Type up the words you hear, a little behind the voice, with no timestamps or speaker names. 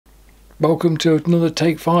Welcome to another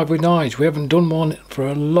Take 5 with Nige. We haven't done one for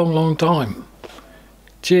a long time.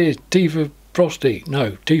 Cheers, T for Frosty.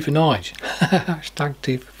 No, T for Nige. Hashtag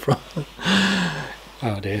T for Frosty.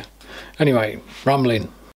 Oh dear. Anyway,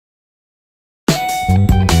 rambling.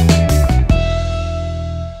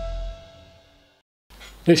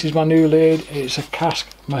 This is my new lid. It's a Kask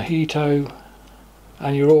Mojito.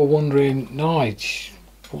 And you're all wondering, Nige,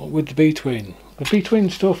 what with the B-twin? The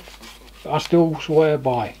B-twin stuff I still swear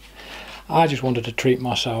by. I just wanted to treat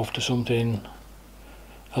myself to something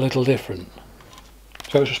a little different.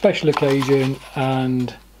 So it's a special occasion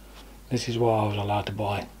and this is what I was allowed to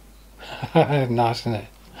buy. Nice, isn't it?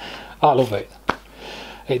 I love it.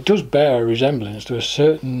 It does bear a resemblance to a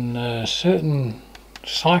certain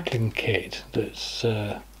cycling kit that's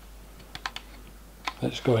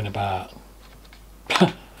going about.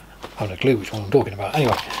 I haven't a clue which one I'm talking about.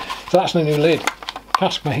 Anyway, so that's the new lid.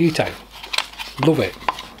 Kask Mojito. Love it.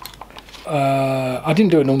 I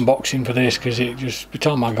didn't do an unboxing for this because it just, by the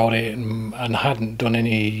time I got it and hadn't done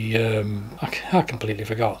any, I completely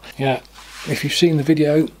forgot. Yeah, if you've seen the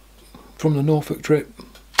video from the Norfolk trip,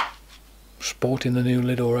 sporting the new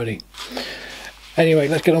lid already. Anyway,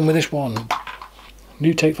 let's get on with this one.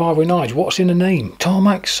 New Take 5 with Nige. What's in the name?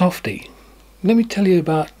 TarmacSoftee. Let me tell you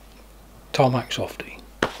about TarmacSoftee.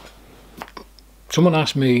 Someone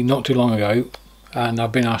asked me not too long ago, and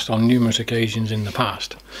I've been asked on numerous occasions in the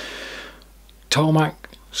past,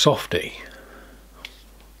 TarmacSoftee.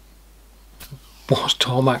 What's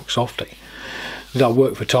TarmacSoftee? Did I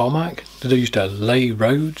work for Tarmac? Did I used to lay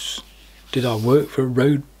roads? Did I work for a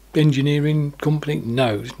road engineering company?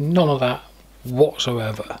 No, none of that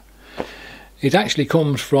whatsoever. It actually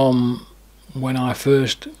comes from when I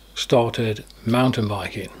first started mountain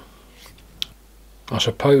biking. I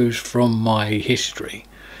suppose from my history.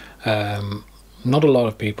 Not a lot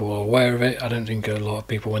of people are aware of it. I don't think a lot of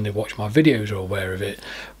people when they watch my videos are aware of it.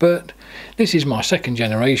 But this is my second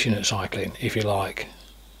generation at cycling, if you like.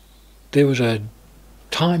 There was a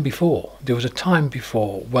time before.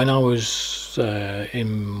 When I was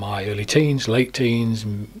in my early teens, late teens,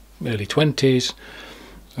 early 20s,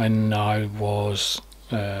 when I was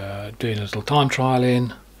doing a little time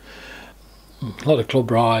trialing, a lot of club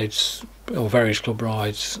rides, or various club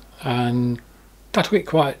rides, and I took it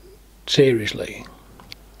quite seriously.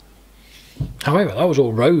 However, that was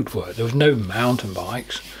all road work. There was no mountain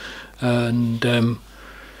bikes. And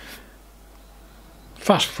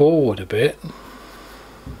fast forward a bit,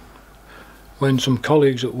 when some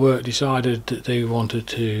colleagues at work decided that they wanted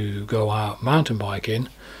to go out mountain biking,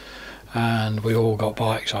 and we all got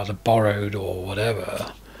bikes either borrowed or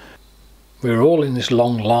whatever, we were all in this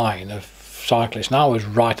long line of cyclists, and I was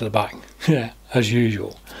right at the back, yeah, as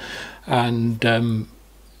usual. And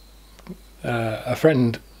a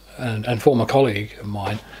friend and former colleague of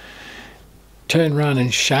mine turned around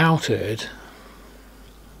and shouted,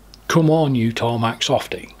 "Come on, you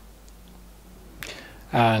TarmacSoftee."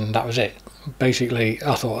 And that was it. Basically,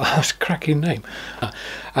 I thought, that's a cracking name.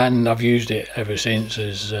 And I've used it ever since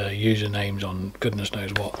as usernames on goodness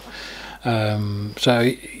knows what. So,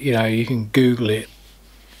 you know, you can Google it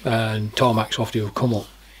and TarmacSoftee will come up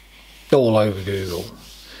all over Google.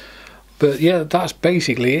 But yeah, that's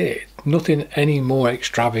basically it. Nothing any more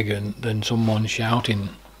extravagant than someone shouting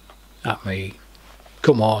at me,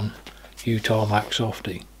 "Come on, you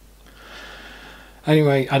TarmacSoftee."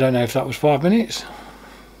 Anyway, I don't know if that was 5 minutes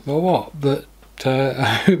or what, but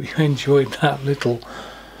I hope you enjoyed that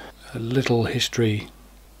little history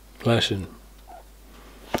lesson.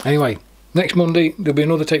 Anyway, next Monday there'll be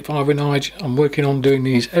another Take 5 with Nige. I'm working on doing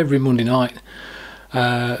these every Monday night.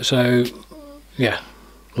 So yeah,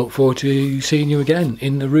 look forward to seeing you again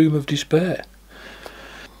in the room of despair.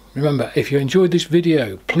 Remember, if you enjoyed this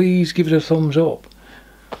video, please give it a thumbs up.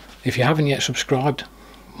 If you haven't yet subscribed,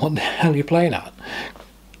 what the hell are you playing at?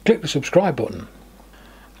 Click the subscribe button.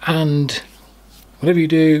 And whatever you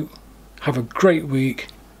do, have a great week,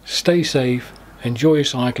 stay safe, enjoy your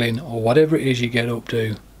cycling or whatever it is you get up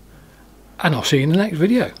to, and I'll see you in the next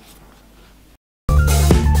video.